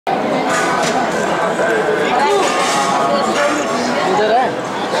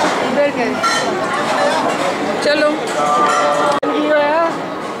चलो.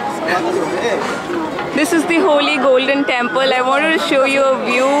 This is the Holy Golden Temple. I wanted to show you a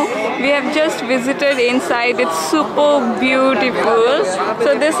view. We have just visited inside. It's super beautiful.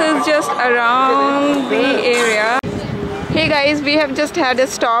 So this is just around the area. Hey guys, we have just had a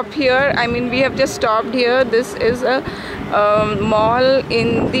stop here. I mean, we have just stopped here. This is a mall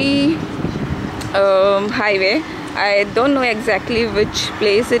in the highway. I don't know exactly which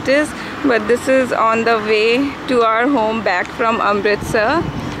place it is, but this is on the way to our home back from Amritsar.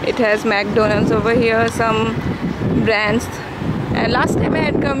 It has McDonald's over here, some brands. And last time I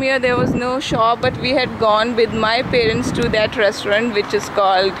had come here, there was no shop, but we had gone with my parents to that restaurant, which is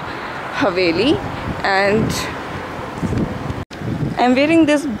called Haveli. And I'm wearing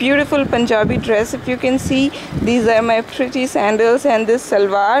this beautiful Punjabi dress. If you can see, these are my pretty sandals and this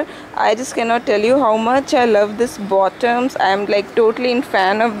salwar. I just cannot tell you how much I love this bottoms. I'm like totally in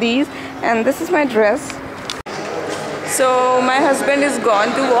fan of these. And this is my dress. So my husband is gone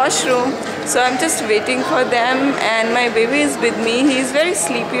to washroom, so I'm just waiting for them, and my baby is with me. He is very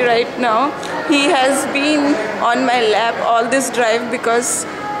sleepy right now. He has been on my lap all this drive because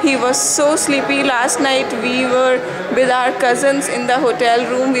he was so sleepy. Last night we were with our cousins in the hotel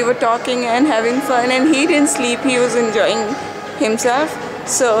room. We were talking and having fun, and he didn't sleep. He was enjoying himself.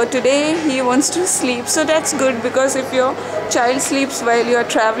 So today he wants to sleep. So that's good, because if your child sleeps while you are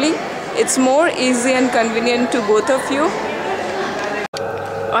traveling, it's more easy and convenient to both of you.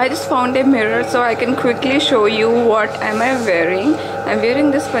 I just found a mirror so I can quickly show you what am I wearing. I'm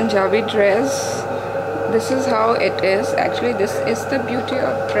wearing this Punjabi dress. This is how it is. Actually, this is the beauty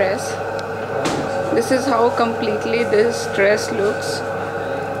of dress. This is how completely this dress looks.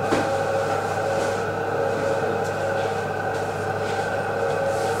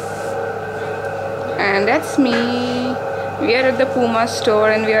 And that's me. We are at the Puma store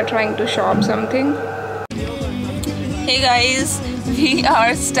and we are trying to shop something. Hey guys, we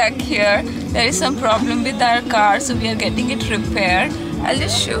are stuck here. There is some problem with our car, so we are getting it repaired. I'll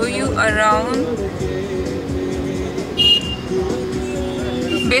just show you around.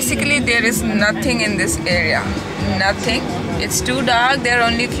 Basically, there is nothing in this area. Nothing. It's too dark. There are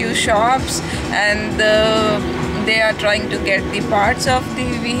only few shops, and they are trying to get the parts of the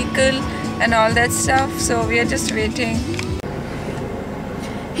vehicle and all that stuff. So we are just waiting.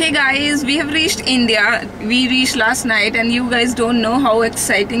 Hey guys, we have reached India. We reached last night, and you guys don't know how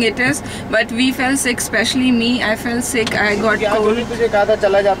exciting it is, but we felt sick, especially me. I felt sick. I got cold. तुझे कहा था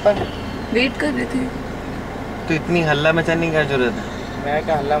चला जाता है? Wait कर रहे थे. तो इतनी हल्ला मचाने की क्या जरूरत है? मैं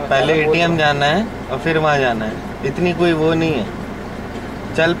क्या हल्ला मचा? पहले एटीएम जाना है और फिर वहाँ जाना है. इतनी कोई वो नहीं है.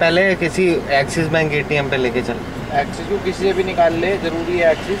 चल पहले किसी एक्सिस बैंक एटीएम पे लेके चल. एक्सिस को किसी से भी निकाल ले, जरूरी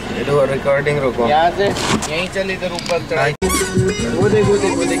है एक्सिस. रिकॉर्डिंग रोको. यहाँ से यहीं चल, इधर ऊपर चढ़ाई. वो देख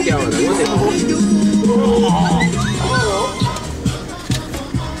क्या हो रहा है. वो देखो.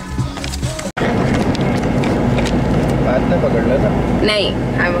 बाद में पकड़ लेना. नहीं,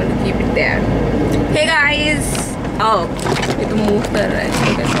 I want to keep it there. Hey guys. Oh, ये तो मूव कर रहा है.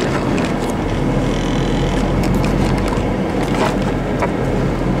 इसको कैसे लगाऊं?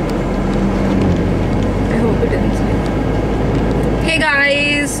 I hope it doesn't slip. Hey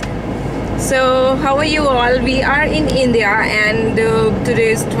guys. So how are you all? We are in India, and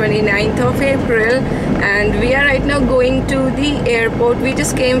today is 29th of April, and we are right now going to the airport. We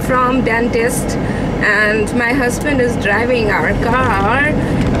just came from dentist, and my husband is driving our car.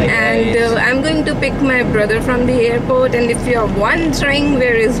 And I'm going to pick my brother from the airport. And if you're wondering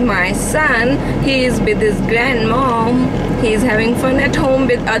where is my son, he is with his grandmom. He is having fun at home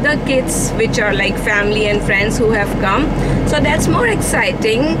with other kids, which are like family and friends who have come. So that's more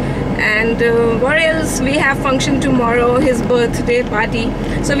exciting. And what else? We have function tomorrow, his birthday party.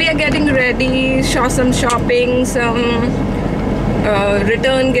 So we are getting ready, some shopping, some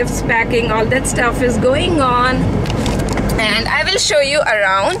return gifts packing, all that stuff is going on. And I will show you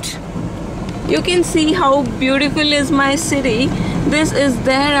around. You can see how beautiful is my city. This is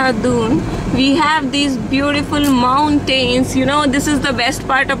Dehradun. We have these beautiful mountains. You know, this is the best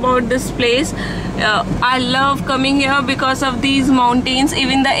part about this place. I love coming here because of these mountains.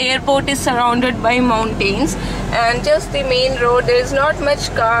 Even the airport is surrounded by mountains. And just the main road, there is not much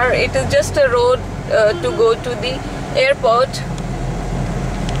car. It is just a road to go to the airport.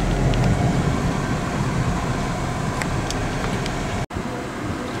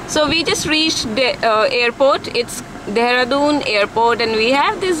 So we just reached the airport. It's Dehradun airport, and we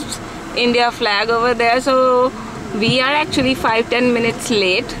have this India flag over there. So we are actually 5-10 minutes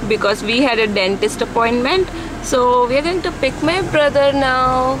late because we had a dentist appointment. So we are going to pick my brother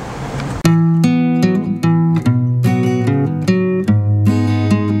now.